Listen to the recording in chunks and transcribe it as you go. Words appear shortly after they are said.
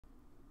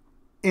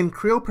In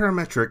Creo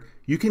Parametric,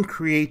 you can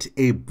create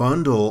a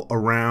bundle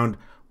around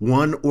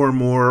one or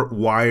more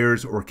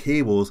wires or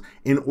cables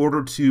in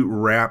order to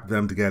wrap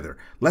them together.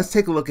 Let's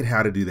take a look at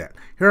how to do that.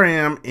 Here I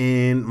am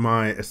in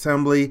my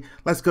assembly.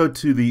 Let's go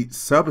to the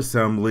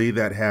subassembly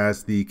that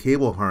has the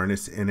cable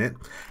harness in it.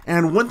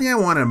 And one thing I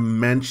want to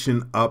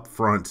mention up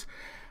front,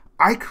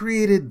 I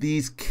created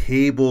these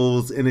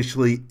cables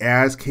initially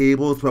as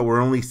cables, but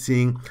we're only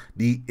seeing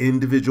the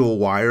individual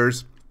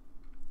wires.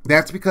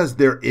 That's because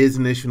there is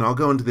an issue, and I'll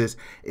go into this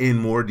in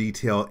more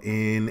detail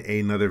in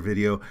another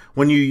video.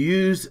 When you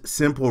use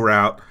simple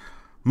route,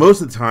 most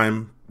of the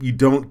time you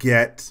don't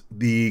get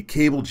the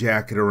cable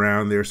jacket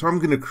around there, so I'm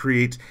going to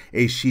create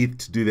a sheath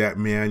to do that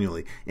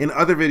manually. In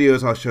other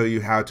videos, I'll show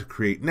you how to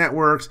create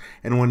networks,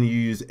 and when you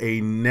use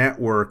a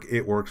network,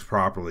 it works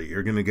properly.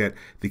 You're going to get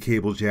the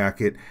cable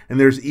jacket, and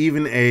there's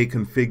even a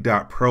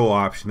config.pro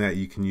option that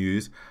you can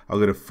use. I'll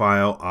go to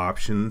File,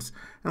 Options,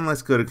 and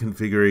let's go to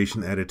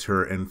Configuration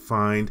Editor and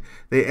find,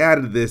 they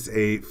added this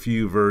a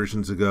few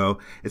versions ago.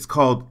 It's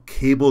called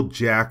Cable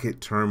Jacket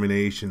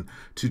Termination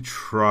to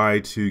try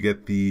to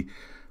get the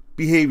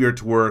behavior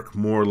to work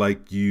more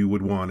like you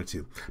would want it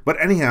to. But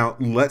anyhow,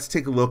 let's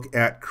take a look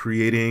at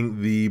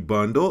creating the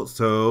bundle.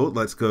 So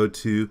let's go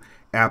to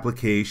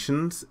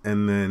Applications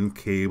and then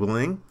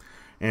Cabling.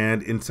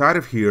 And inside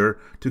of here,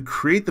 to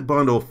create the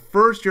bundle,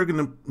 first you're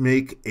going to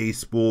make a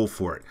spool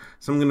for it.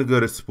 So I'm going to go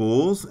to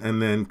Spools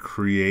and then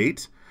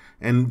Create.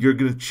 And you're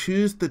going to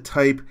choose the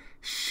type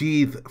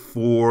sheath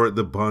for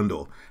the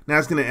bundle. Now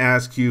it's going to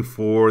ask you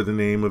for the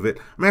name of it.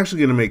 I'm actually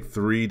going to make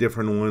 3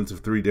 different ones of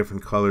 3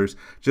 different colors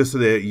just so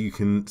that you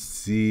can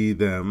see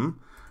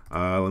them.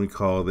 Let me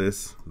call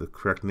this the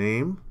correct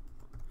name.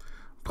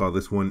 Call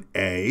this one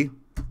A.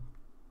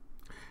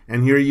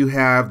 And here you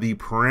have the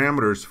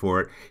parameters for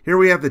it. Here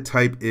we have the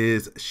type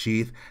is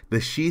sheath. The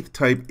sheath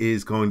type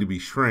is going to be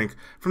shrink.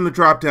 From the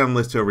drop-down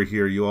list over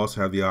here, you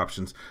also have the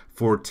options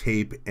for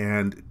tape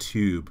and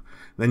tube.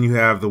 Then you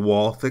have the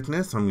wall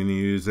thickness. I'm going to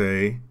use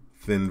a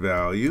thin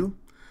value.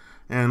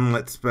 And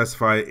let's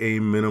specify a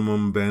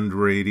minimum bend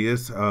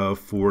radius of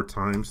 4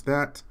 times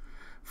that.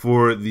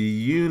 For the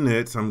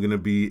units, I'm going to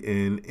be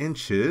in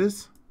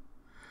inches.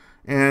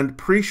 And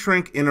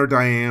pre-shrink inner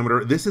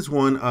diameter, this is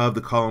one of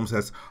the columns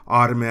that's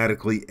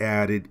automatically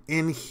added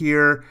in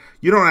here.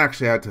 You don't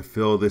actually have to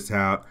fill this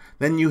out.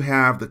 Then you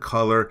have the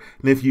color,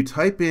 and if you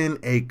type in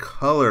a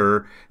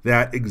color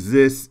that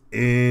exists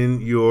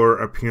in your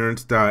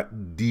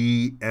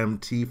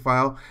appearance.dmt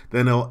file,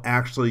 then it'll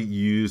actually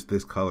use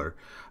this color.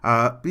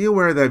 Be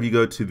aware that if you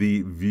go to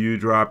the View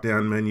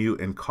drop-down menu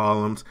and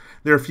Columns,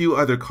 there are a few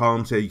other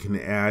columns that you can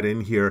add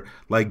in here,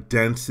 like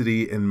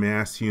Density and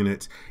Mass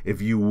Units,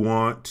 if you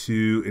want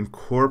to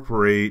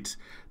incorporate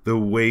the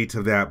weight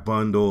of that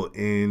bundle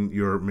in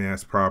your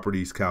mass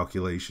properties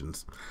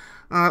calculations.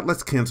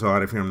 Let's cancel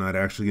out of here. I'm not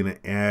actually going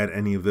to add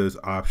any of those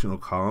optional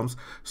columns.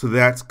 So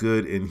that's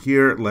good in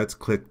here. Let's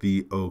click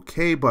the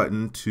OK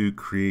button to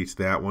create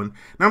that one.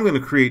 Now I'm going to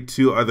create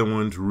 2 other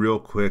ones real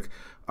quick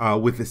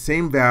with the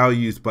same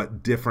values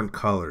but different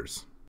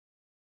colors.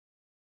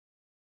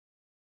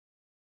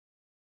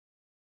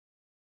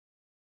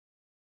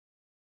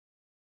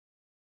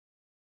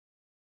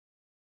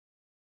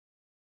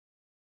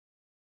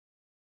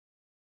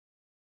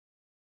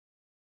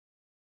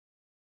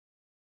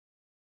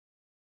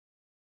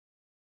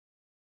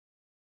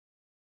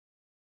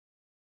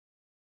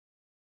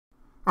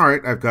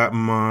 Alright, I've got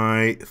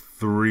my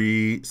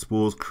 3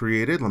 spools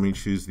created. Let me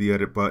choose the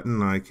edit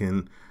button. I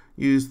can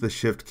use the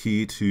shift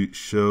key to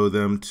show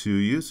them to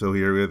you. So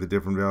here we have the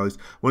different values.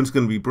 One's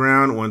going to be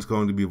brown, one's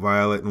going to be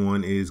violet, and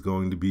one is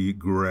going to be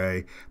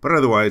gray. But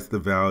otherwise, the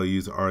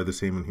values are the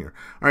same in here.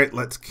 Alright,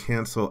 let's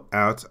cancel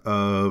out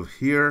of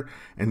here.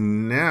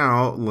 And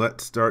now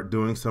let's start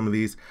doing some of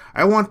these.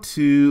 I want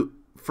to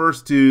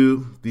first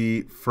do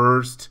the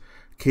first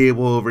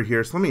cable over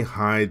here. So let me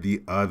hide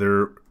the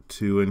other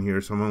 2 in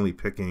here, so I'm only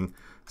picking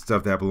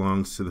stuff that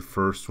belongs to the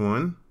first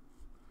one.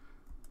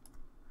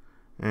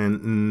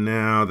 And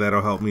now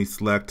that'll help me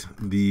select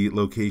the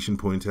location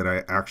points that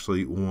I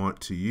actually want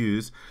to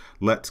use.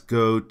 Let's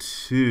go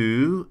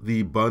to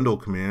the bundle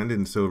command,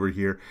 and so over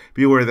here,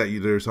 be aware that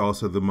there's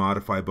also the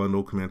modify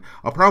bundle command.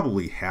 I'll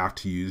probably have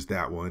to use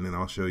that one, and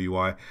I'll show you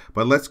why.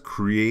 But let's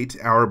create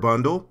our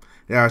bundle.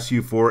 It asks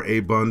you for a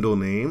bundle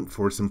name.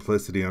 For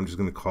simplicity, I'm just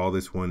going to call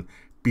this one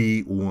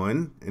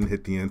B1 and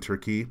hit the enter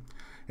key.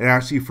 And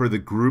actually for the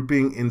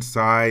grouping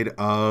inside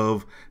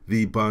of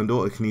the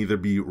bundle, it can either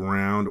be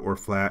round or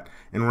flat.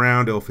 And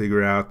round, it'll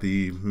figure out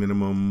the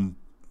minimum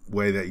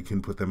way that you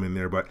can put them in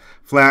there. But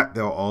flat,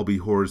 they'll all be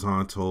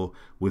horizontal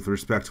with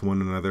respect to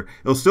one another.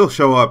 It'll still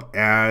show up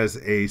as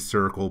a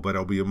circle, but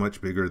it'll be a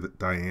much bigger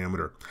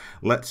diameter.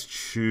 Let's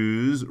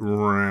choose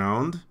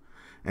round.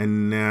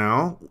 And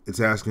now it's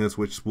asking us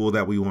which spool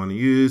that we want to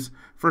use.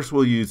 First,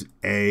 we'll use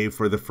A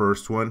for the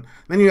first one.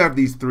 Then you have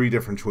these 3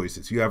 different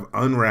choices. You have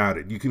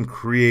unrouted. You can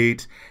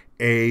create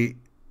a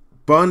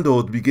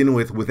bundle to begin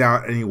with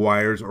without any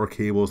wires or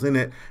cables in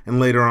it, and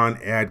later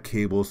on add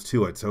cables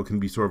to it. So it can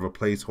be sort of a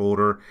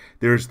placeholder.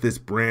 There's this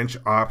branch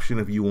option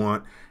if you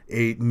want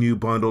a new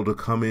bundle to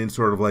come in,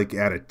 sort of like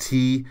add a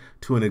T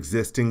to an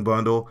existing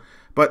bundle.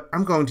 But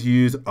I'm going to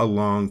use a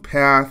long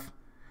path,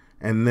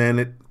 and then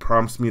it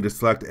prompts me to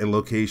select a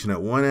location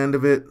at one end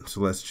of it.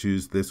 So let's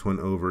choose this one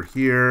over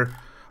here,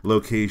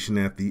 location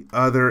at the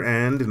other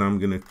end, and I'm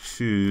going to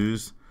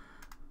choose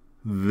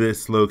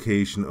this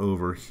location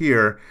over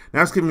here.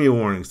 Now it's giving me a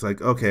warning. It's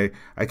like, okay,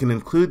 I can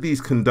include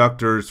these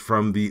conductors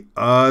from the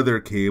other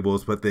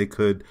cables, but they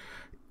could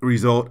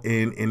result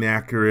in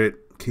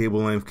inaccurate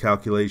cable length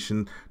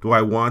calculation. Do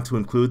I want to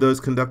include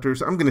those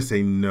conductors? I'm going to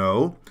say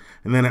no.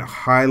 And then it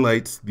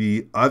highlights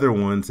the other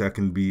ones that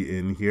can be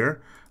in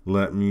here.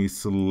 Let me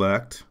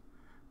select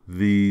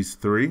these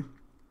three,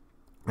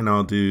 and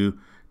I'll do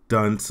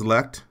done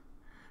select.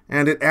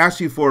 And it asks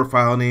you for a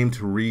file name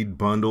to read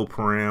bundle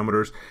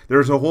parameters.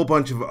 There's a whole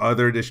bunch of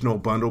other additional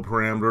bundle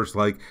parameters,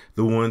 like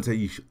the ones that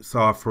you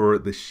saw for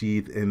the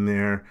sheath in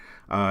there.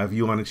 If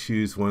you want to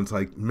choose ones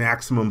like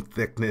maximum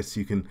thickness,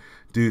 you can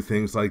do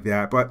things like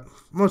that. But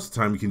most of the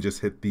time, you can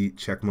just hit the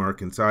check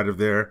mark inside of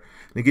there.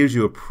 And it gives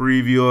you a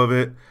preview of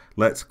it.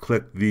 Let's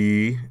click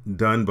the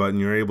done button.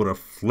 You're able to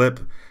flip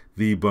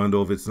the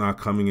bundle if it's not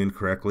coming in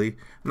correctly.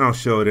 And I'll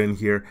show it in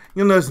here.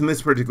 You'll notice in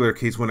this particular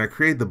case, when I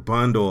create the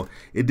bundle,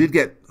 it did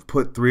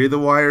put 3 of the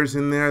wires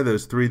in there,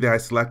 those 3 that I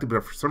selected,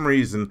 but for some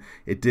reason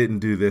it didn't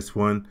do this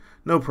one.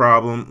 No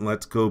problem.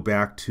 Let's go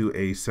back to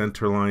a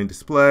centerline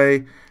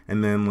display,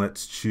 and then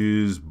let's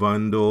choose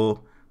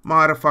bundle,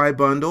 modify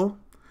bundle,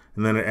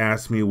 and then it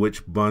asks me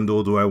which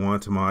bundle do I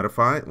want to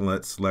modify.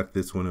 Let's select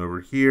this one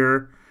over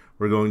here.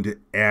 We're going to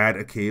add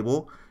a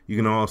cable. You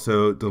can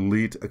also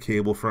delete a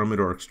cable from it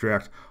or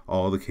extract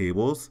all the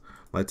cables.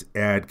 Let's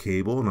add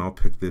cable, and I'll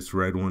pick this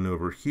red one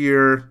over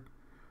here.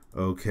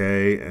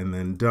 Okay, and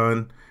then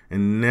done.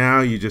 And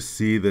now you just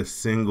see the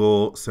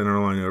single center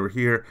line over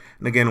here.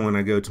 And again, when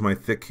I go to my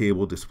thick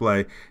cable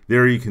display,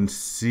 there you can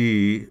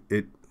see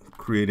it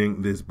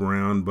creating this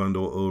brown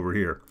bundle over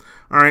here.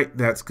 All right,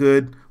 that's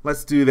good.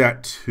 Let's do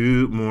that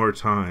 2 more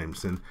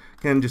times. And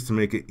again, just to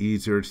make it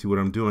easier to see what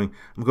I'm doing,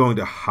 I'm going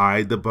to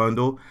hide the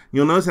bundle.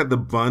 You'll notice that the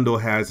bundle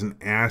has an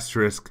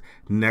asterisk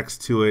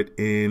next to it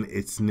in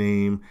its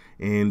name,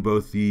 in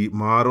both the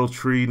model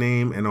tree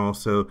name and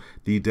also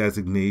the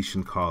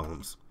designation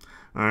columns.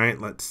 All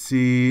right, let's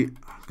see.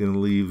 I'm going to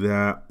leave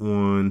that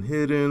one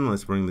hidden.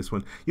 Let's bring this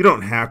one. You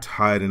don't have to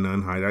hide and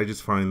unhide. I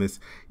just find this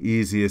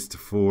easiest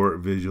for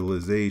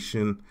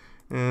visualization.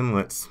 And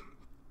let's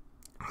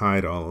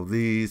hide all of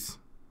these.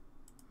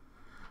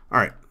 All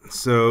right,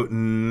 so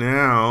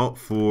now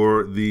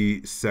for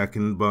the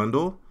second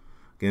bundle.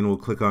 Again, we'll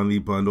click on the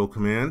bundle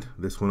command.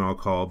 This one I'll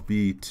call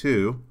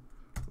B2.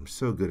 I'm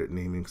so good at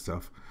naming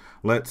stuff.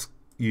 Let's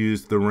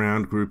use the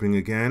round grouping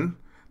again.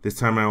 This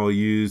time I will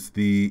use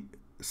the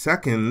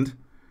second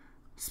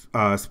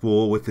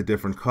spool with a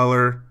different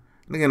color.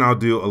 And again, I'll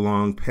do a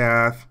long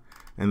path.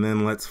 And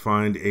then let's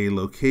find a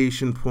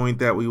location point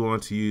that we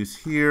want to use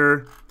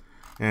here.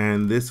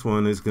 And this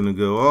one is going to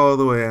go all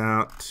the way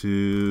out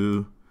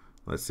to,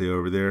 let's say,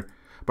 over there.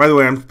 By the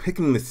way, I'm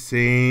picking the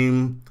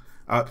same,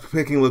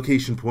 picking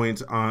location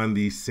points on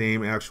the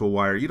same actual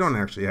wire. You don't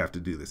actually have to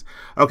do this.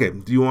 Okay,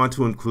 do you want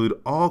to include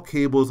all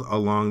cables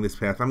along this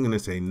path? I'm going to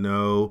say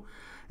no.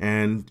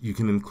 And you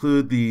can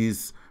include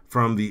these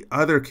from the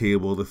other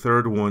cable, the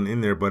third one in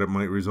there, but it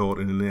might result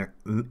in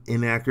an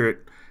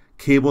inaccurate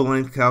cable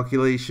length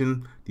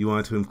calculation. Do you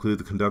want to include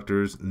the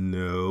conductors?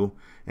 No.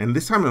 And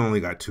this time I only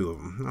got 2 of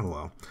them.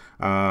 Oh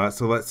well.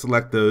 So let's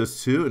select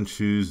those 2 and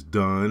choose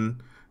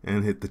done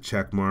and hit the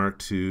check mark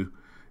to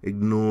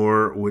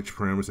ignore which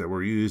parameters that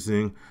we're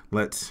using.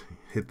 Let's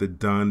hit the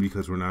done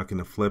because we're not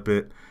going to flip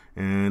it.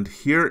 And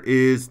here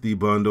is the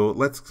bundle.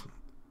 Let's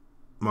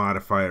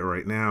modify it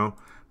right now.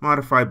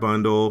 Modify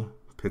bundle.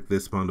 Pick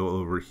this bundle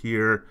over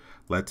here.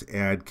 Let's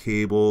add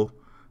cable.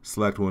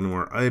 Select one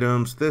more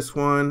items. This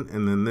one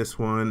and then this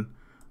one.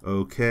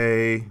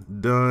 Okay,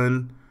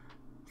 done.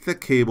 Thick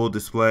cable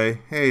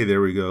display. Hey, there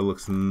we go.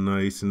 Looks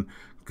nice and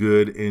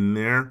good in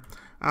there.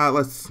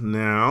 Let's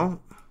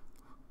now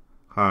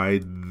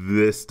hide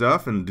this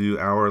stuff and do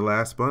our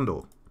last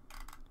bundle.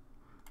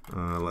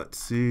 Let's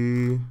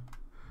see.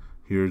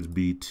 Here's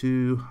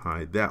B2.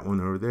 Hide that one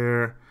over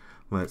there.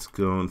 Let's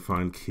go and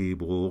find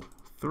cable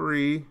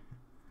 3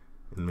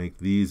 and make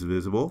these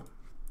visible.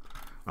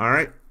 All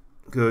right.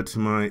 Go to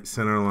my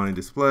center line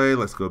display.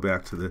 Let's go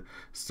back to the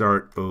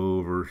start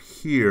over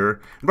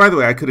here. And by the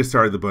way, I could have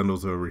started the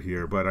bundles over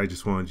here, but I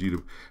just wanted you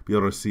to be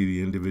able to see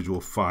the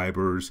individual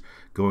fibers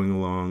going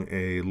along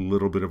a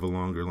little bit of a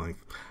longer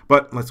length.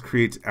 But let's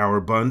create our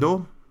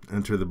bundle.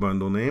 Enter the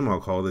bundle name. I'll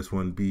call this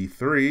one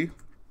B3.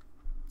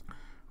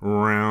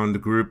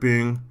 Round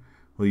grouping.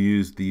 We'll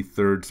use the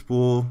third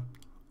spool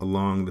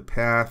along the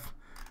path.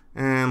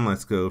 And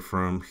let's go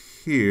from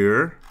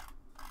here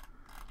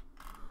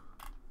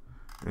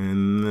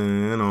and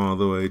then all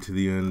the way to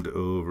the end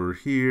over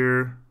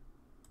here.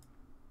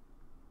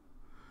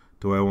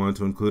 do I want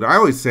to include? I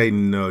always say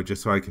no,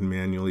 just so I can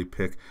manually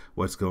pick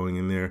what's going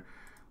in there.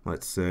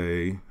 Let's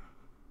say,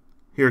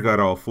 here got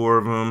all 4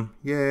 of them.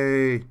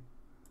 Yay!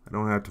 I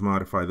don't have to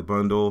modify the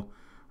bundle.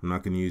 I'm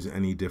not going to use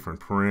any different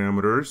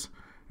parameters.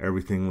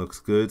 Everything looks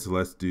good, so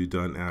let's do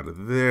done out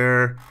of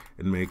there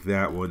and make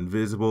that one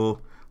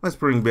visible. Let's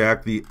bring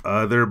back the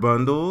other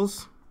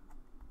bundles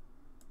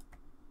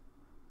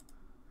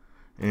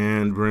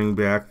and bring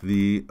back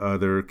the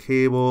other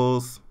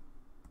cables.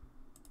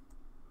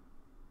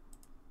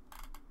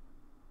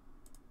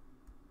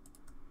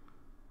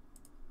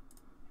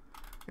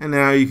 And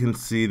now you can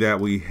see that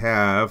we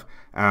have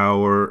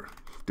our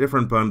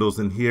different bundles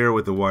in here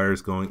with the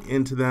wires going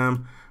into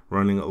them,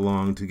 running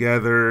along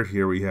together.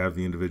 Here we have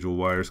the individual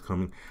wires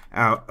coming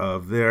out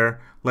of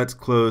there. Let's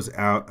close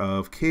out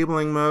of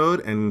cabling mode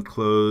and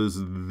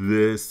close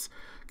this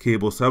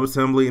cable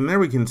subassembly. And there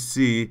we can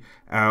see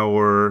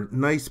our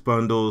nice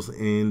bundles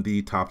in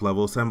the top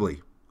level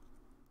assembly.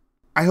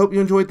 I hope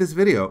you enjoyed this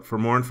video. For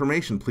more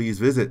information, please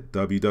visit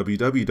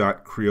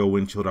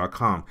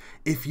www.creowindshield.com.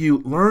 If you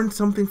learned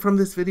something from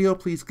this video,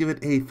 please give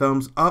it a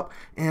thumbs up.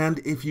 And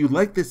if you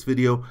like this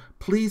video,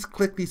 please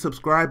click the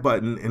subscribe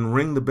button and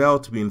ring the bell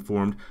to be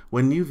informed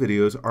when new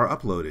videos are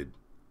uploaded.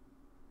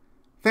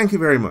 Thank you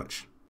very much.